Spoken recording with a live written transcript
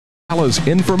Ocala's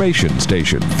information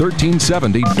station,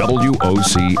 1370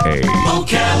 WOCA.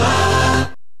 Ocala.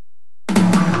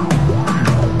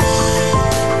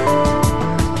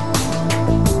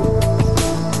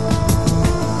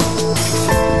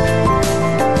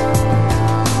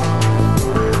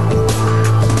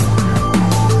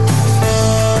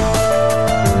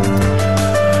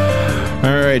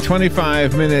 All right,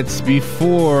 25 minutes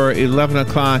before 11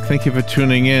 o'clock. Thank you for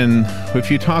tuning in. If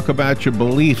you talk about your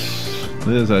beliefs,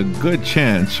 there's a good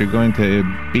chance you're going to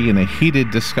be in a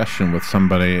heated discussion with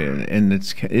somebody, and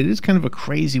it is kind of a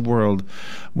crazy world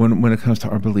when it comes to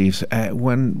our beliefs.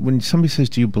 When somebody says,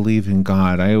 "Do you believe in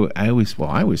God?" I always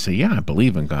say, "Yeah, I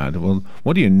believe in God." Well,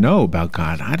 what do you know about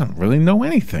God? I don't really know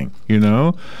anything. You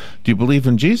know, do you believe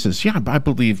in Jesus? Yeah, I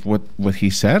believe what he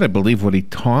said. I believe what he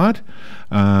taught.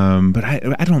 But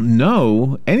I don't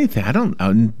know anything. I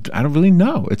don't really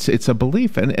know. It's a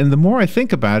belief, and the more I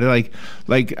think about it,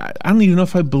 like I don't even know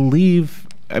if I believe.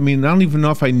 I mean, I don't even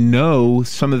know if I know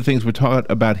some of the things we're taught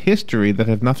about history that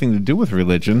have nothing to do with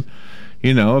religion.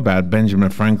 You know, about Benjamin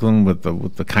Franklin with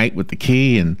the kite with the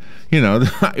key, and you know,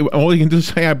 all you can do is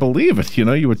say I believe it. You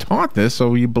know, you were taught this,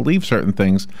 so you believe certain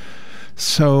things.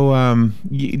 So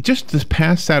just this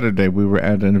past Saturday, we were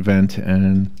at an event,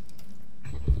 and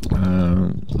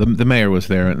the mayor was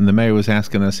there, and the mayor was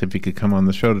asking us if he could come on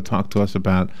the show to talk to us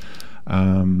about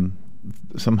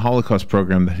some Holocaust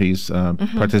program that he's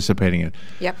participating in.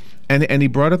 Yep. And he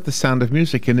brought up The Sound of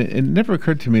Music, and it never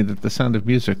occurred to me that The Sound of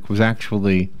Music was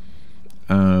actually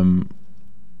a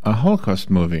Holocaust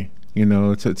movie. You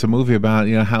know, it's a movie about,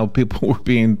 you know, how people were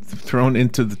being thrown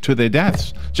to their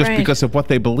deaths just because of what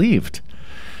they believed.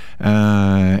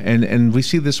 And we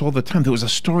see this all the time. There was a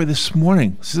story this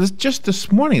morning, just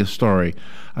this morning, a story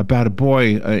about a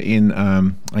boy in,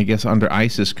 I guess, under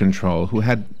ISIS control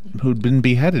who'd been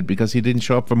beheaded because he didn't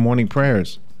show up for morning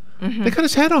prayers. They cut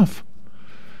his head off.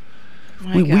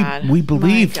 We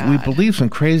believe some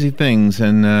crazy things,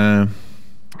 and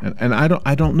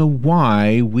I don't know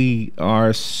why we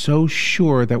are so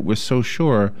sure that we're so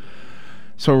sure.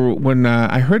 So when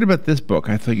I heard about this book,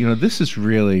 I thought, you know, this is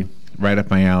really right up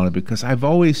my alley, because I've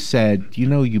always said, you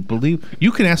know, you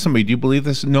can ask somebody, do you believe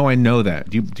this? No, I know that.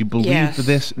 Do you believe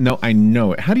this? No, I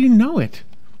know it. How do you know it?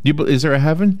 Is there a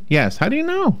heaven? Yes. How do you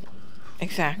know?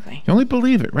 Exactly. You only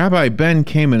believe it. Rabbi Ben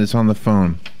Kamin is on the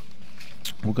phone.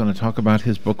 We're going to talk about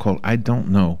his book called I Don't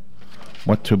Know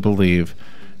What to Believe.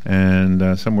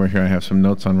 And somewhere here I have some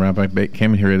notes on Rabbi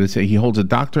Kamin. Here it is. He holds a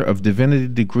Doctor of Divinity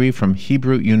degree from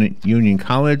Hebrew Union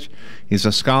College. He's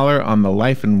a scholar on the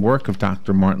life and work of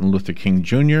Dr. Martin Luther King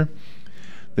Jr.,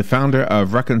 the founder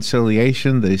of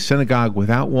Reconciliation, the Synagogue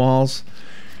Without Walls.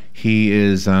 He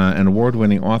is an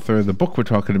award-winning author. The book we're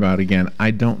talking about, again, I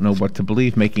Don't Know What to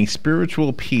Believe, Making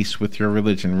Spiritual Peace with Your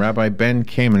Religion. Rabbi Ben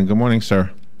Kamin, good morning,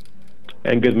 sir.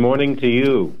 And good morning to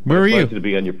you. Where are you? Pleasure to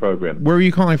be on your program. Where are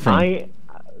you calling from?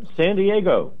 San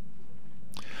Diego.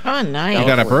 Oh, nice. You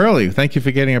got up early. Thank you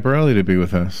for getting up early to be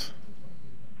with us.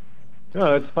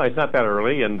 No, it's fine. It's not that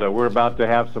early, and we're about to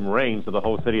have some rain, so the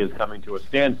whole city is coming to a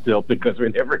standstill because we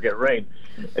never get rain.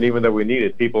 And even though we need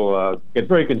it, people get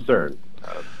very concerned,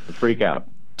 freak out.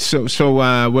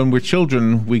 So when we're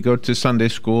children, we go to Sunday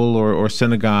school or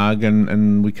synagogue,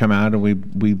 and we come out, and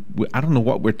we I don't know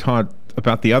what we're taught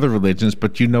about the other religions,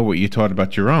 but you know what you're taught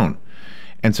about your own.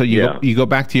 And so you go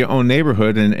back to your own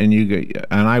neighborhood, and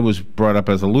I was brought up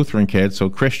as a Lutheran kid, so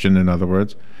Christian, in other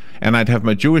words. And I'd have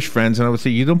my Jewish friends, and I would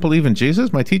say, "You don't believe in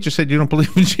Jesus?" My teacher said, "You don't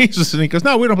believe in Jesus," and he goes,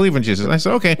 "No, we don't believe in Jesus." And I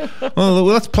said, "Okay, well,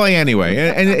 let's play anyway."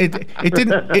 And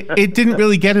it didn't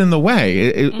really get in the way.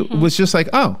 It was just like,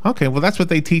 "Oh, okay, well, that's what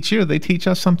they teach you. They teach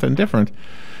us something different."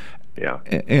 Yeah.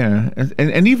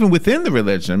 And even within the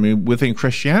religion, I mean, within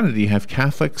Christianity, you have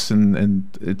Catholics, and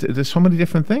there's so many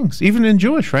different things. Even in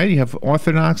Jewish, right? You have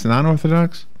Orthodox and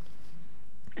non-Orthodox.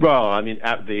 Well, I mean,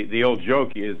 the old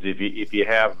joke is if you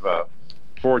have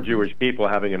 4 Jewish people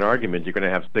having an argument, you're going to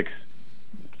have six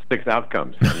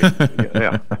outcomes. I mean,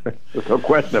 yeah, there's no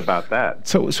question about that.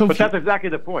 But that's exactly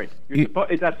the point.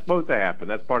 That's supposed to happen.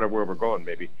 That's part of where we're going,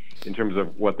 maybe, in terms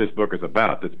of what this book is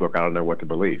about. This book, I Don't Know What to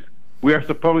Believe. We are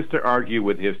supposed to argue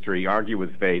with history, argue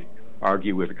with faith,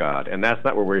 argue with God, and that's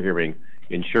not what we're hearing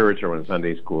in church or in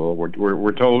Sunday school.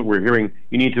 We're told, we're hearing,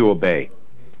 you need to obey,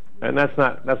 and that's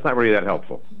not really that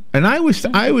helpful. And I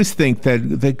always think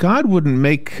that God wouldn't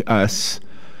make us.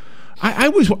 I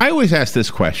always ask this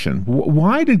question: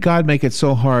 why did God make it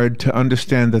so hard to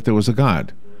understand that there was a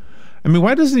God? I mean,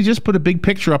 why doesn't he just put a big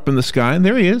picture up in the sky and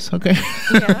there he is? Okay.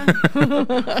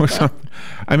 Yeah. Or something.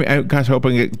 I mean, gosh,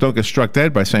 hoping I don't get struck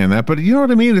dead by saying that, but you know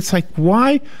what I mean? It's like,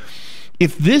 why?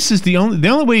 if this is the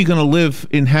only way you're going to live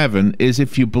in heaven is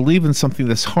if you believe in something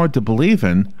that's hard to believe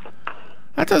in,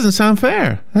 that doesn't sound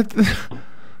fair.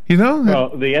 You know?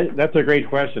 Well, that's a great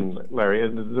question, Larry.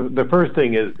 The first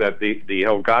thing is that the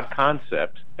whole God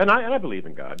concept, and I believe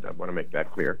in God. I want to make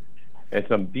that clear.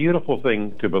 It's a beautiful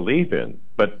thing to believe in,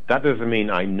 but that doesn't mean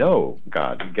I know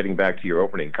God. Getting back to your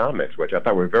opening comments, which I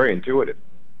thought were very intuitive.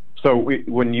 So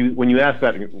when you ask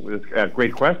that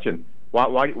great question,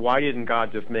 why didn't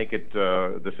God just make it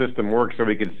the system work so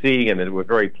we could see, and it was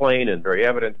very plain and very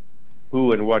evident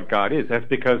who and what God is? That's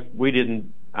because we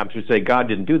didn't. I should say God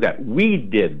didn't do that. We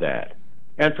did that,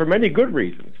 and for many good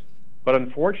reasons. But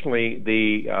unfortunately,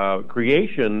 the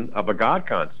creation of a God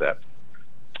concept,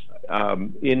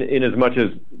 in as much as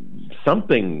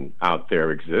something out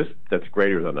there exists that's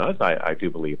greater than us, I do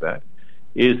believe that,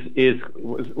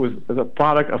 was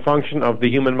a function of the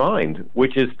human mind,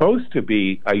 which is supposed to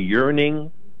be a yearning,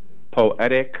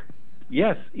 poetic,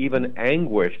 yes, even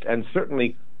anguished, and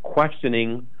certainly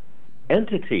questioning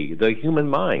entity, the human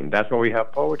mind. That's why we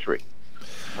have poetry.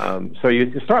 So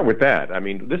you start with that. I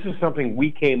mean, this is something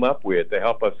we came up with to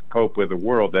help us cope with a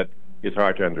world that is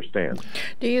hard to understand.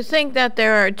 Do you think that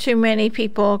there are too many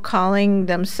people calling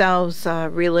themselves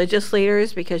religious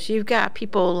leaders? Because you've got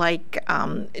people like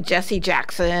Jesse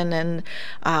Jackson and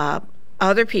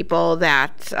other people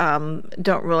that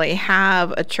don't really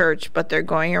have a church, but they're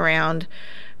going around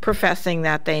professing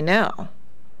that they know.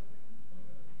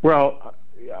 Well,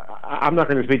 I'm not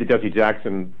going to speak to Jesse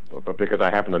Jackson because I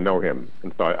happen to know him,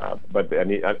 and so. But that's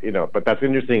an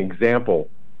interesting example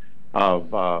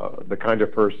of the kind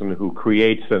of person who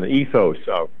creates an ethos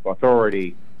of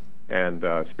authority and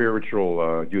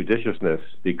spiritual judiciousness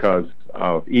because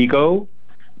of ego,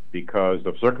 because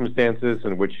of circumstances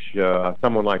in which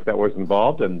someone like that was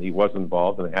involved, and he was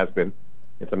involved, and has been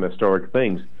in some historic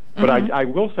things. But I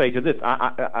will say to this,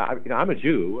 I'm a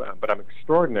Jew, but I'm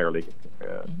extraordinarily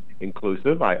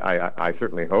inclusive. I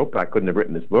certainly hope. I couldn't have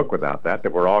written this book without that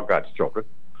we're all God's children.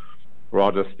 We're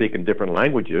all just speaking different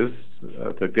languages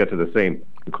to get to the same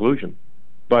conclusion.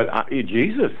 But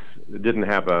Jesus didn't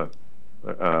have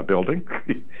a building.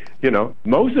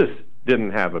 Moses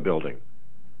didn't have a building.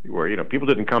 Where, people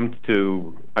didn't come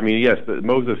to... I mean, yes,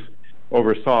 Moses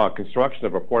oversaw construction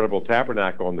of a portable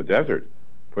tabernacle in the desert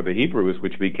for the Hebrews,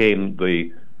 which became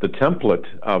the template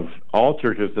of all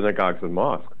churches, synagogues, and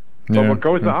mosques. But what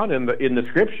goes on in the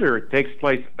Scripture takes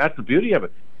place. That's the beauty of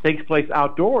it. Takes place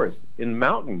outdoors, in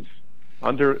mountains,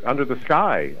 under the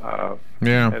sky.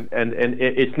 And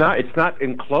it's not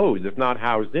enclosed. It's not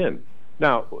housed in.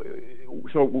 Now,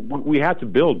 so we had to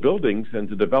build buildings and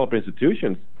to develop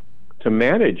institutions to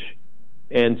manage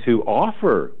and to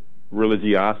offer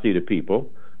religiosity to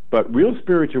people. But real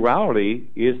spirituality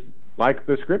is like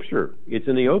the Scripture. It's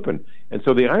in the open. And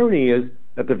so the irony is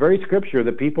that the very Scripture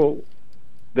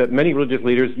that many religious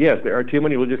leaders, yes, there are too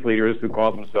many religious leaders who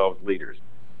call themselves leaders.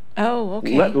 Oh,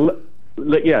 okay.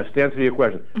 Yes, to answer your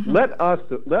question. Let us,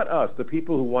 the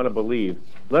people who want to believe,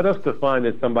 let us define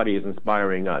that somebody is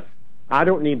inspiring us. I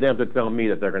don't need them to tell me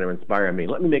that they're going to inspire me.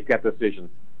 Let me make that decision.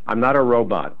 I'm not a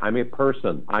robot. I'm a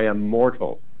person. I am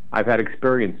mortal. I've had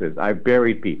experiences. I've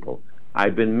buried people.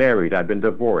 I've been married. I've been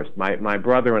divorced. My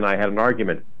brother and I had an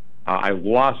argument. I've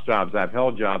lost jobs. I've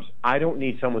held jobs. I don't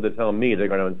need someone to tell me they're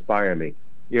going to inspire me.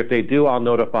 If they do, I'll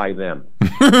notify them.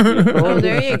 Oh,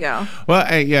 there you go. Well,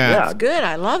 That's good.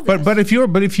 I love this. But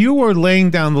if you were laying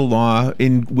down the law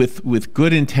with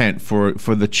good intent for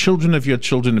the children of your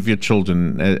children of your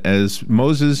children, as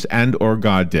Moses and or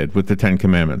God did with the Ten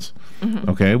Commandments,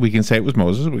 okay, we can say it was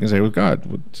Moses. We can say it was God.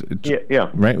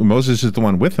 Right. Moses is the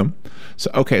one with him.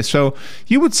 So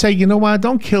you would say, you know what?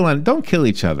 Don't kill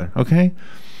each other. Okay.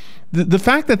 The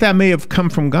fact that may have come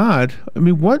from God, I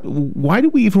mean, why do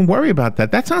we even worry about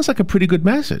that? That sounds like a pretty good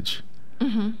message.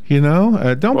 I'll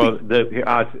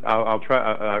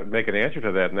try make an answer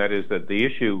to that, and that is that the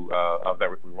issue of that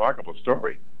remarkable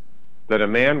story, that a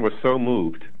man was so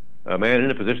moved, a man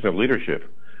in a position of leadership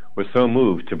was so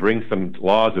moved to bring some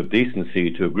laws of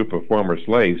decency to a group of former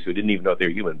slaves who didn't even know they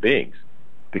were human beings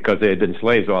because they had been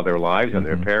slaves all their lives, and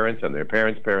their parents and their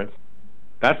parents' parents.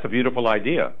 That's a beautiful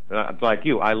idea. It's like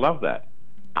you. I love that.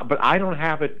 But I don't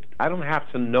have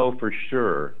to know for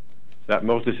sure that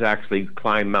Moses actually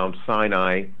climbed Mount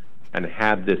Sinai and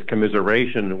had this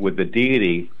commiseration with the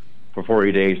deity for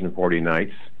 40 days and 40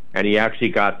 nights. And he actually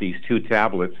got these 2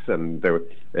 tablets, and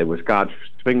it was God's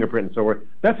fingerprint and so forth.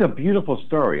 That's a beautiful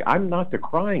story. I'm not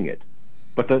decrying it.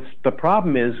 But the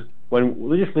problem is when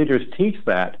religious leaders teach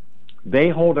that, they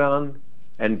hold on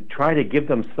and try to give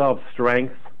themselves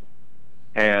strength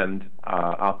and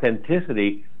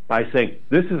authenticity by saying,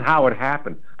 this is how it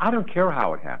happened. I don't care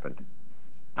how it happened.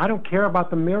 I don't care about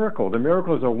the miracle. The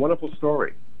miracle is a wonderful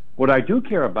story. What I do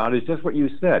care about is just what you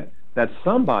said, that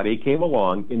somebody came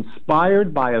along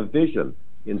inspired by a vision,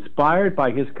 inspired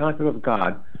by his concept of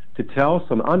God, to tell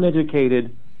some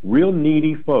uneducated, real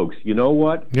needy folks, you know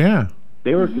what? Yeah.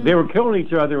 They were killing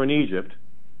each other in Egypt.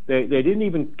 They didn't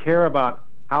even care about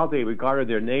how they regarded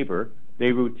their neighbor.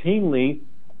 They routinely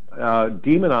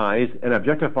demonized and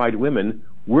objectified women.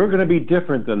 We're going to be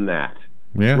different than that.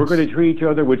 Yes. We're going to treat each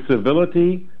other with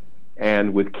civility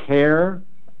and with care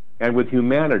and with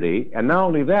humanity. And not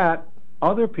only that,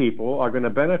 other people are going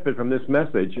to benefit from this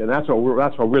message, and that's why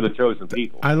we're the chosen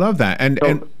people. I love that. And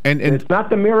it's not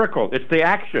the miracle; it's the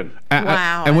action.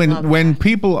 Wow! And when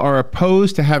people are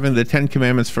opposed to having the 10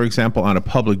 Commandments, for example, on a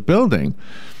public building,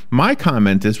 my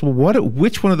comment is, well,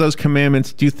 which one of those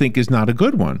commandments do you think is not a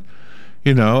good one?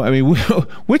 You know, I mean,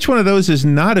 which one of those is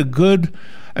not a good?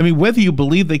 I mean, whether you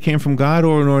believe they came from God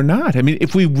or not. I mean,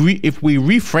 if we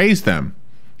rephrase them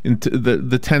into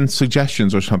the 10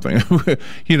 suggestions or something,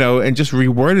 you know, and just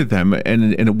reworded them,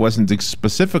 and it wasn't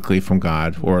specifically from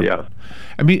God, or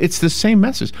I mean, it's the same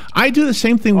message. I do the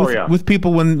same thing with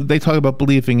people when they talk about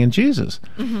believing in Jesus.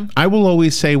 I will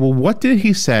always say, well, what did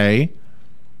he say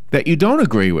that you don't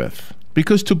agree with?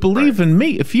 Because to believe in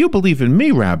me, if you believe in me,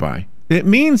 Rabbi, it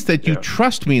means that you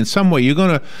trust me in some way. You're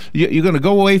gonna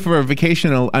go away for a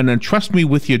vacation and then trust me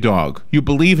with your dog. You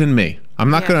believe in me. I'm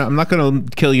not gonna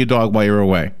kill your dog while you're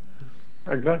away.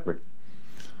 Exactly.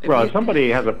 Well, if somebody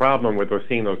has a problem with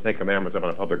seeing those 10 Commandments up in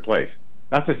a public place,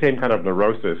 that's the same kind of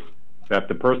neurosis that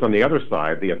the person on the other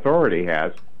side, the authority,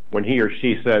 has when he or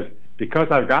she says, "Because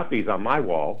I've got these on my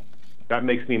wall, that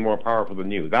makes me more powerful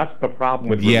than you." That's the problem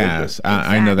with religion. Yes,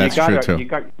 I know that's true too.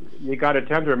 You got a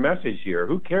tender message here.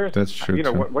 Who cares? That's true. You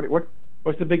know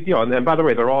what's the big deal? And by the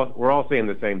way, we're all saying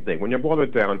the same thing. When you boil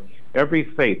it down, every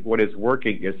faith, what is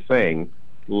working, is saying,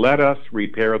 "Let us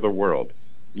repair the world.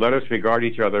 Let us regard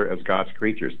each other as God's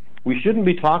creatures." We shouldn't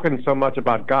be talking so much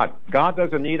about God. God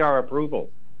doesn't need our approval.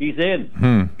 He's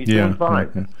in. He's doing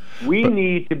fine. We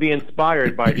need to be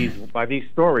inspired by these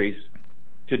stories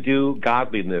to do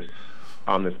godliness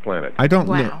on this planet. I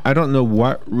don't know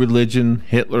what religion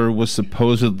Hitler was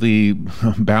supposedly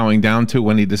bowing down to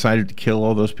when he decided to kill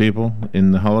all those people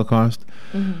in the Holocaust.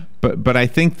 But I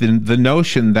think the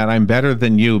notion that I'm better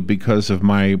than you because of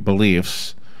my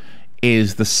beliefs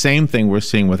is the same thing we're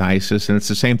seeing with ISIS, and it's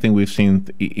the same thing we've seen.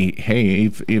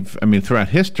 I mean, throughout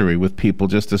history, with people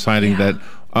just deciding that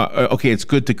okay, it's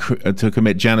good to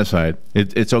commit genocide.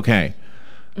 It's okay.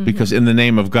 Because in the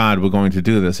name of God, we're going to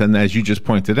do this. And as you just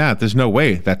pointed out, there's no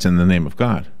way that's in the name of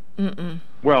God.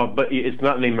 Well, but it's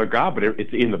not in the name of God, but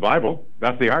it's in the Bible.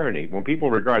 That's the irony. When people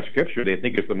regard Scripture, they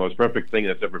think it's the most perfect thing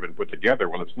that's ever been put together.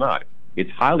 Well, it's not. It's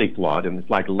highly flawed, and it's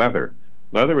like leather.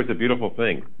 Leather is a beautiful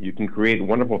thing. You can create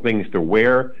wonderful things to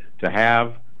wear, to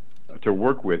have, to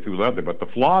work with through leather. But the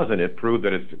flaws in it prove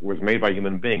that it was made by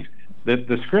human beings.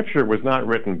 The Scripture was not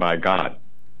written by God.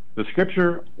 The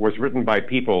Scripture was written by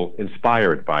people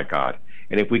inspired by God,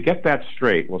 and if we get that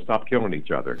straight, we'll stop killing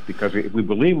each other. Because if we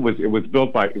believe it was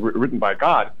written by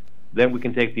God, then we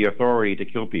can take the authority to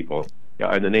kill people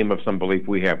in the name of some belief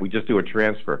we have. We just do a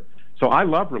transfer. So I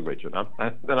love religion,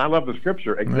 and I love the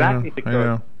Scripture exactly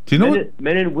because do you know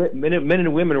men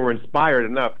and women were inspired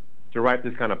enough to write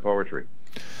this kind of poetry.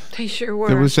 They sure were.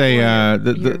 There was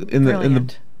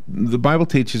the Bible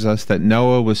teaches us that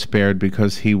Noah was spared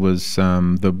because he was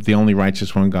the only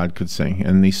righteous one God could see.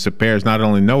 And he spares not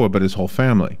only Noah, but his whole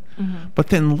family. But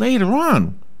then later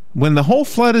on, when the whole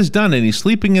flood is done and he's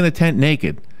sleeping in a tent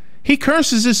naked, he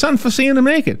curses his son for seeing him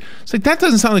naked. It's like, that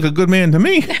doesn't sound like a good man to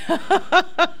me.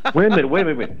 Wait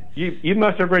a minute. You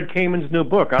must have read Kamin's new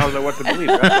book. I don't know what to believe.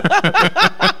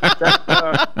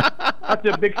 That's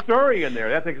a big story in there.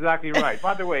 That's exactly right.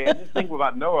 By the way, just think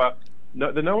about Noah.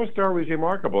 The Noah story is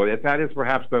remarkable. That is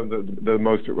perhaps the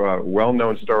most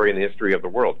well-known story in the history of the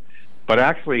world. But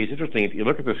actually, it's interesting. If you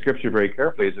look at the Scripture very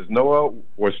carefully, it says Noah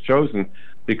was chosen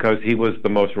because he was the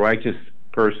most righteous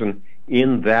person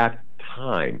in that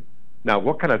time. Now,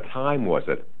 what kind of time was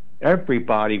it?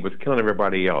 Everybody was killing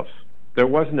everybody else. There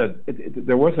wasn't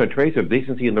a trace of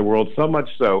decency in the world, so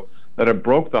much so that it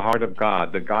broke the heart of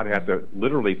God, that God had to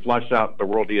literally flush out the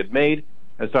world he had made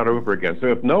and start over again. So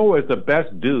if Noah is the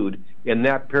best dude in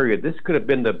that period, this could have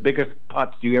been the biggest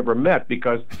putz you ever met,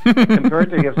 because compared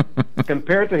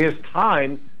to his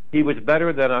time, he was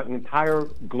better than an entire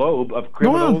globe of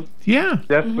criminals,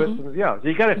 despots. So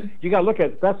you gotta look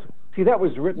at that. See, that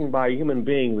was written by a human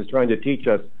being who was trying to teach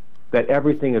us that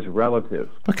everything is relative.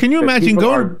 But can you imagine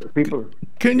going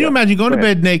to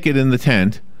bed naked in the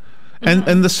tent,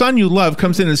 and the son you love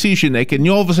comes in and sees you naked, and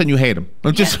all of a sudden you hate him?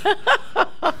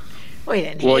 We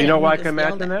didn't Well, hate you know him, why I we can just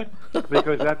yelled imagine at that?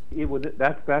 Because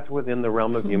that's within the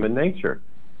realm of human nature.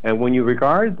 And when you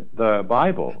regard the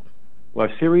Bible, well,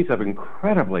 a series of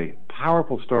incredibly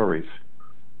powerful stories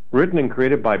written and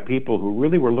created by people who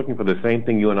really were looking for the same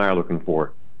thing you and I are looking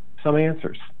for, some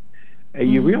answers.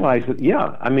 And you realize that,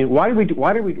 yeah, I mean, why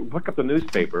do we pick up the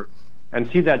newspaper and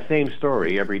see that same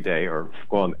story every day, or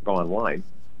go online,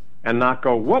 and not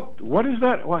go, what is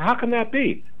that? Well, how can that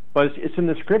be? But it's in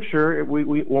the scripture.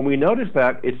 When we notice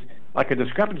that, it's like a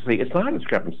discrepancy. It's not a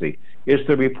discrepancy. It's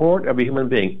the report of a human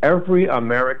being. Every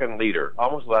American leader,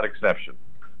 almost without exception,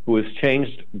 who has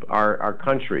changed our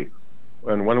country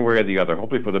in one way or the other,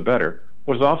 hopefully for the better,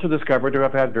 was also discovered to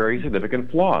have had very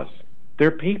significant flaws. They're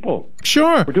people.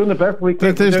 Sure. We're doing the best we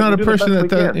can. There's not a person that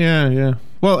does. Yeah, yeah.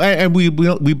 Well, and we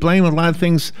blame a lot of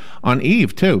things on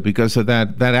Eve too, because of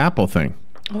that Apple thing.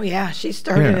 Oh yeah, she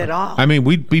started it all. I mean,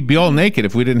 we'd be all naked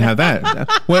if we didn't have that.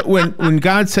 when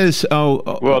God says,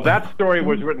 well, that story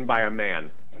was written by a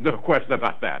man. No question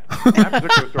about that. That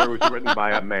particular story was written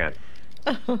by a man.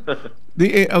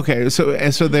 Okay,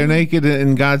 so they're naked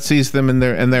and God sees them and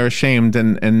they're ashamed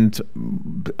and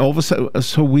all of a sudden,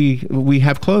 so we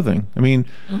have clothing. I mean,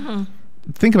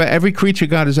 think about every creature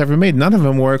God has ever made. None of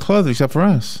them wore clothes except for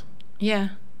us. Yeah.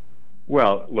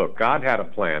 Well, look, God had a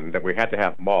plan that we had to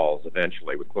have malls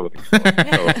eventually with clothing stores.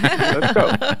 So let's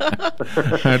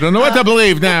go. I don't know what to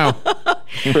believe now.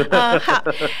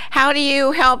 How do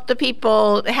you help the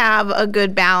people have a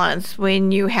good balance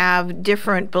when you have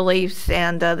different beliefs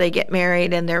and they get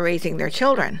married and they're raising their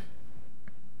children?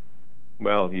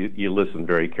 Well, you listen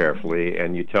very carefully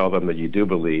and you tell them that you do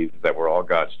believe that we're all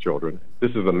God's children.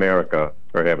 This is America,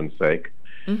 for heaven's sake.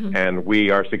 And we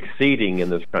are succeeding in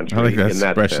this country. I like that in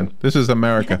that expression. sense. This is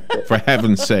America, for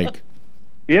heaven's sake.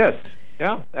 Yes,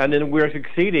 yeah. And then we're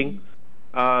succeeding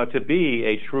to be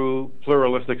a true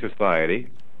pluralistic society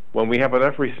when we have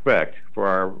enough respect for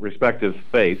our respective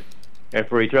faiths and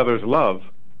for each other's love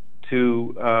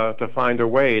to find a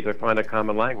way to find a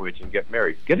common language and get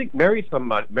married. Marrying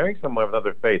someone of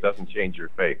another faith doesn't change your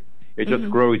faith. It just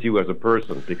grows you as a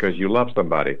person because you love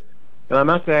somebody. And I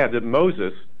must add that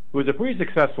Moses, who was a pretty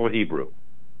successful Hebrew,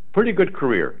 pretty good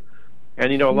career.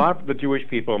 And, you know, a lot of the Jewish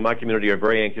people in my community are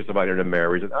very anxious about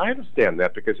intermarriage, and I understand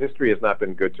that because history has not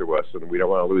been good to us, and we don't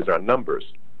want to lose our numbers.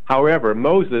 However,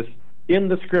 Moses, in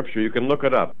the scripture, you can look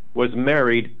it up, was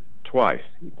married twice.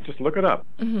 Just look it up.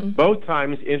 Both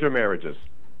times intermarriages.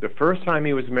 The first time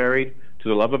he was married to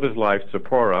the love of his life,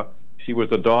 Zipporah, she was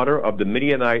the daughter of the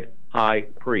Midianite high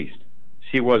priest.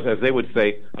 She was, as they would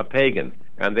say, a pagan.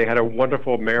 And they had a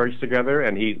wonderful marriage together,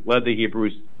 and he led the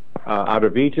Hebrews out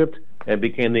of Egypt and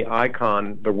became the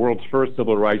icon, the world's first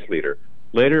civil rights leader.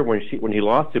 Later, when he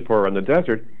lost Zipporah in the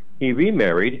desert, he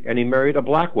remarried, and he married a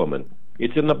black woman.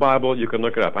 It's in the Bible. You can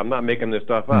look it up. I'm not making this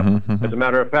stuff up. As a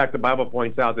matter of fact, the Bible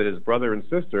points out that his brother and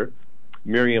sister,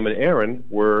 Miriam and Aaron,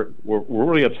 were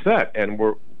really upset and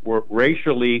were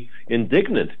racially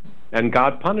indignant, and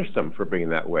God punished them for being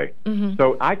that way.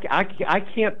 So I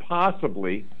can't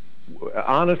possibly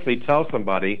honestly tell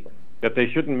somebody that they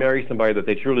shouldn't marry somebody that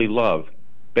they truly love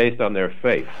based on their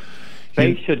faith.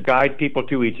 Faith should guide people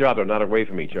to each other, not away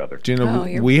from each other. Do you know,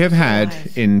 we have had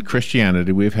in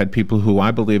Christianity, we've had people who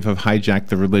I believe have hijacked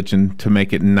the religion to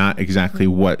make it not exactly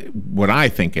what I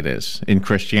think it is in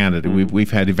Christianity.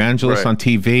 We've had evangelists on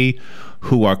TV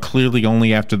who are clearly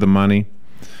only after the money.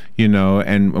 You know,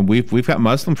 and we've got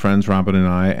Muslim friends, Robin and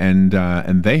I,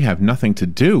 and they have nothing to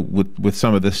do with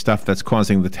some of this stuff that's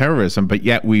causing the terrorism. But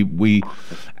yet we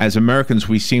as Americans,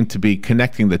 we seem to be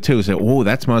connecting the two. Say, oh,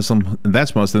 that's Muslim,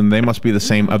 they must be the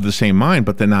same mind,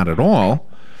 but they're not at all.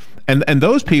 And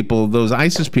those people, those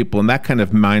ISIS people, and that kind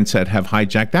of mindset have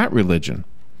hijacked that religion.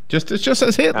 It's just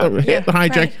as Hitler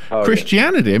hijacked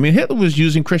Christianity. I mean, Hitler was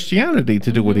using Christianity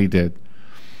to do what he did.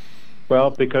 Well,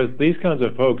 because these kinds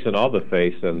of folks in all the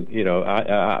faiths, and you know,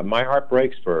 my heart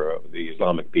breaks for the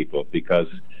Islamic people because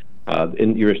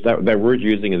that word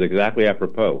you're using is exactly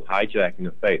apropos, hijacking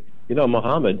the faith. You know,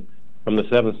 Muhammad from the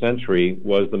 7th century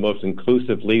was the most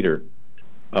inclusive leader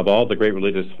of all the great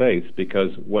religious faiths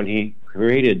because when he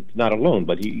created, not alone,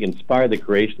 but he inspired the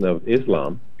creation of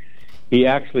Islam, he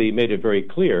actually made it very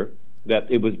clear that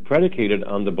it was predicated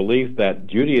on the belief that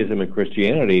Judaism and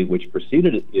Christianity, which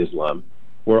preceded Islam,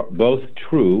 were both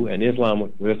true, and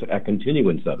Islam was a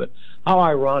continuance of it. How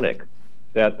ironic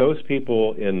that those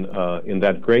people in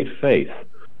that great faith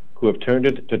who have turned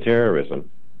it to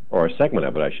terrorism, or a segment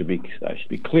of it, I should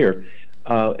be clear,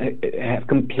 have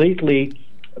completely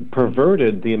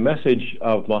perverted the message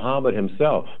of Muhammad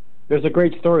himself. There's a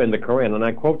great story in the Quran, and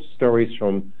I quote stories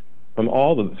from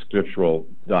all the scriptural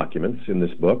documents in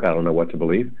this book. I don't know what to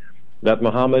believe. that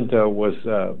Muhammad was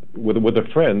with a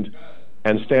friend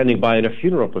and standing by, and a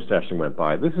funeral procession went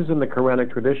by. This is in the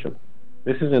Quranic tradition.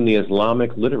 This is in the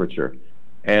Islamic literature.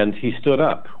 And he stood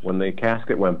up when the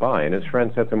casket went by, and his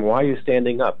friend said to him, "Why are you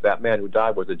standing up? That man who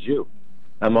died was a Jew."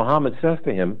 And Muhammad says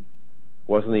to him,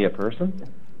 "Wasn't he a person?"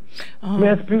 Oh.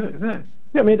 That's in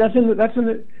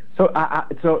the. So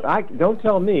I don't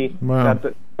tell me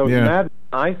that those mad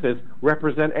ISIS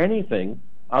represent anything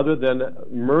other than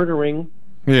murdering,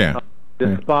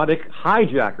 despotic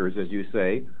hijackers, as you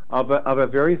say, of a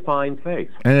very fine faith.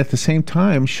 And at the same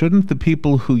time, shouldn't the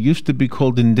people who used to be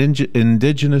called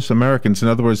indigenous Americans, in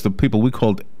other words, the people we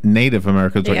called Native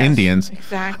Americans or Indians,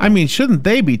 exactly. I mean, shouldn't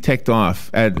they be ticked off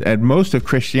at most of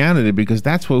Christianity, because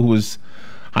that's what was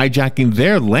hijacking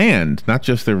their land, not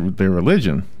just their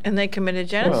religion? And they committed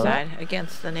genocide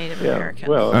against the Native Americans.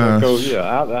 Well,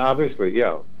 obviously,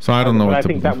 yeah. So I don't know what to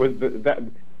think that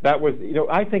was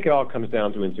I think it all comes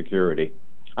down to insecurity.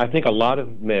 I think a lot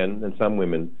of men and some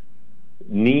women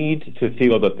need to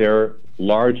feel that they're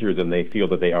larger than they feel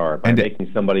that they are by making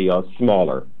somebody else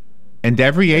smaller. And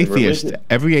every atheist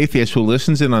who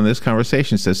listens in on this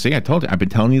conversation says, "See, I told you. I've been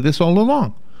telling you this all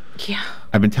along." Yeah.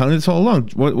 I've been telling you this all along.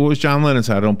 What was John Lennon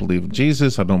said? "I don't believe in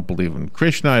Jesus. I don't believe in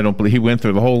Krishna. I don't believe." He went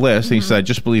through the whole list. He said, "I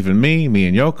just believe in me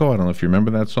and Yoko." I don't know if you remember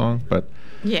that song, but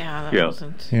that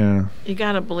wasn't. Yeah. You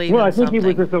got to believe. Well, in I think something. he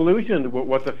was disillusioned with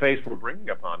what the faith were bringing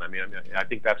upon. I mean, I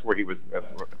think that's where he was. That's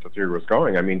where he was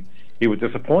going. I mean, he was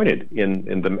disappointed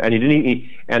in them, and he didn't.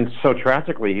 And so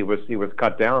tragically, he was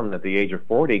cut down at the age of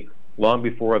 40, long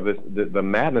before the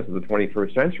madness of the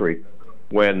 21st century,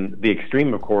 when the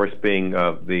extreme, of course, being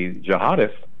the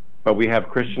jihadists. But we have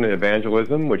Christian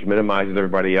evangelism, which minimizes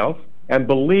everybody else. And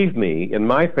believe me, in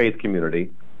my faith community,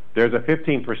 there's a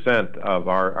 15% of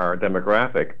our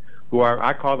demographic who are,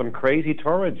 I call them crazy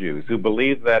Torah Jews, who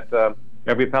believe that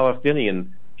every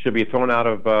Palestinian should be thrown out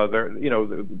of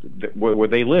where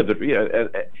they live,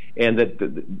 and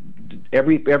that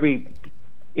every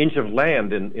inch of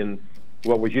land in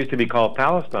what was used to be called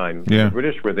Palestine, the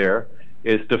British were there,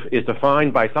 is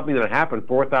defined by something that happened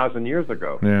 4,000 years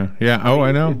ago. Yeah. Oh,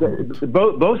 I know.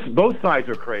 Both sides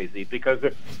are crazy, because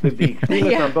the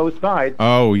extremists on both sides.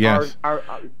 Oh, yes. Are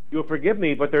you'll forgive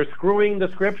me, but they're screwing the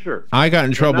scripture. I got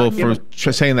in trouble for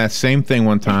saying that same thing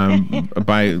one time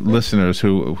by listeners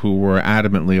who were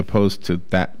adamantly opposed to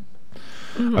that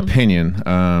opinion.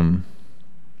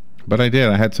 But I did.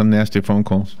 I had some nasty phone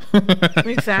calls.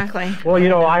 Exactly.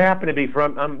 Well, I happen to be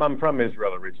I'm from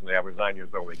Israel originally. I was 9 years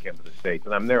old when we came to the States,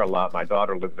 and I'm there a lot. My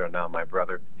daughter lives there now, my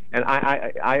brother. And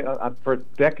I for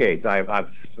decades, I've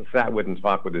sat with and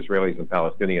talked with Israelis and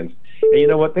Palestinians. And you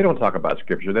know what? They don't talk about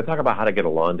Scripture. They talk about how to get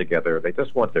along together. They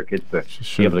just want their kids to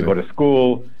be able to go to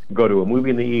school, go to a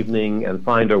movie in the evening, and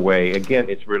find a way. Again,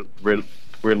 it's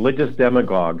religious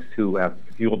demagogues who have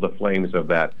fueled the flames of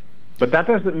that. But that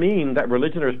doesn't mean that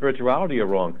religion or spirituality are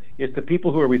wrong. It's the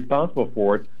people who are responsible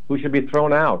for it who should be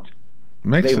thrown out.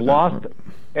 They've lost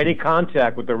any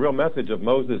contact with the real message of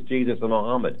Moses, Jesus, and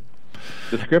Muhammad.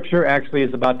 The Scripture actually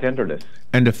is about tenderness.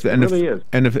 And if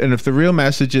the real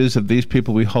messages of these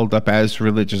people we hold up as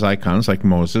religious icons, like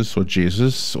Moses or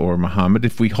Jesus or Muhammad,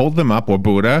 if we hold them up, or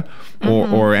Buddha,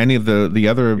 or any of the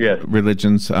other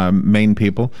religions' main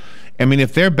people, I mean,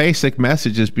 if their basic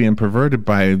message is being perverted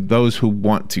by those who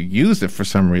want to use it for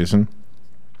some reason,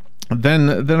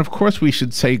 then of course we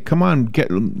should say, come on,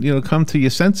 come to your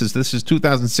senses. This is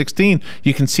 2016.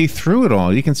 You can see through it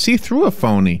all. You can see through a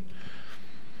phony.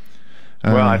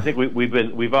 Well, I think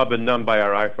we've all been numbed by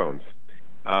our iPhones,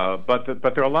 but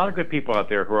there are a lot of good people out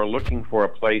there who are looking for a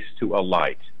place to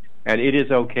alight, and it is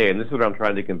okay. And this is what I'm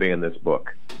trying to convey in this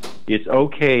book. It's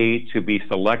okay to be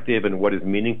selective in what is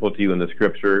meaningful to you in the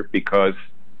Scripture, because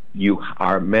you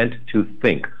are meant to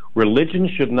think. Religion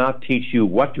should not teach you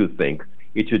what to think.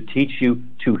 It should teach you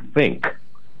to think.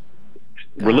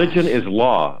 Religion is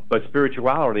law, but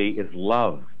spirituality is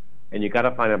love. And you got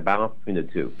to find a balance between the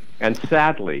two. And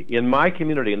sadly, in my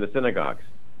community, in the synagogues,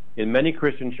 in many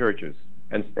Christian churches,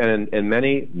 and in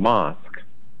many mosques,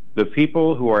 the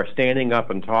people who are standing up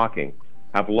and talking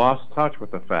have lost touch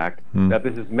with the fact that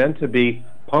this is meant to be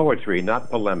poetry, not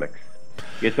polemics.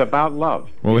 It's about love.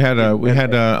 Well, we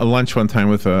had a lunch one time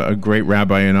with a great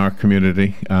rabbi in our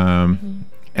community,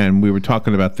 and we were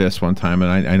talking about this one time,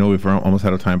 and I know we've almost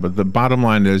out of time, but the bottom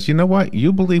line is, you know what?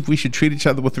 You believe we should treat each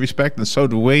other with respect, and so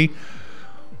do we.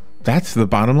 That's the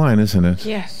bottom line, isn't it?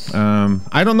 Yes.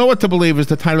 I don't know what to believe is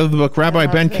the title of the book. Rabbi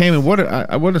Ben Kamin,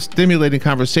 what a stimulating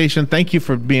conversation. Thank you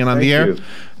for being on the air. Do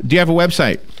you have a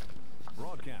website?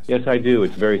 Yes, I do.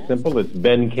 It's very simple. It's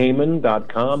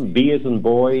benkamin.com, B as in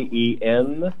boy,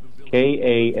 E-N,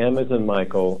 K-A-M as in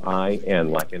Michael, I-N,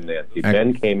 like in Nancy,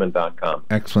 benkamin.com.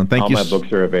 Excellent. Thank All you. my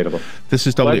books are available. This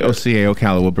is WOCA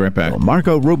Ocala. We'll be right back.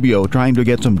 Marco Rubio trying to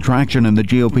get some traction in the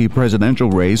GOP presidential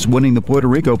race, winning the Puerto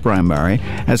Rico primary,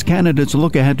 as candidates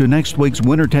look ahead to next week's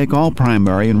winner-take-all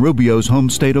primary in Rubio's home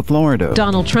state of Florida.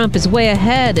 Donald Trump is way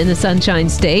ahead in the Sunshine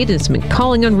State and has been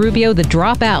calling on Rubio the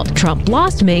dropout. Trump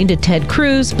lost Maine to Ted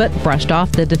Cruz, but brushed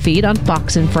off the defeat on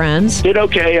Fox and Friends. Did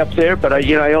okay up there, but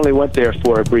I only went there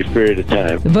for a brief period of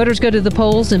time. Voters go to the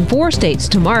polls in 4 states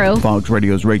tomorrow. Fox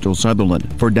Radio's Rachel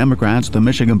Sutherland. For Democrats, the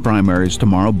Michigan primaries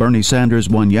tomorrow. Bernie Sanders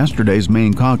won yesterday's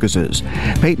Maine caucuses.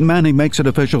 Peyton Manning makes it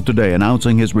official today,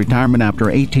 announcing his retirement after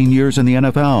 18 years in the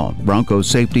NFL. Broncos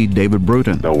safety David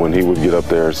Bruton. When he would get up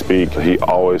there and speak, he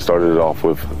always started it off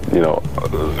with,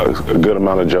 a good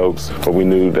amount of jokes, but we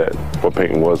knew that what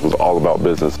Peyton was all about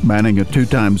business. Manning, a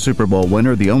 2-time Super Bowl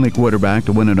winner, the only quarterback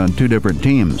to win it on 2 different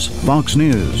teams. Fox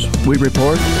News. We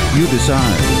report, you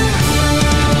decide.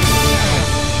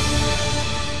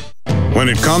 When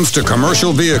it comes to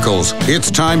commercial vehicles, it's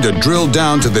time to drill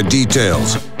down to the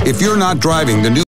details. If you're not driving the new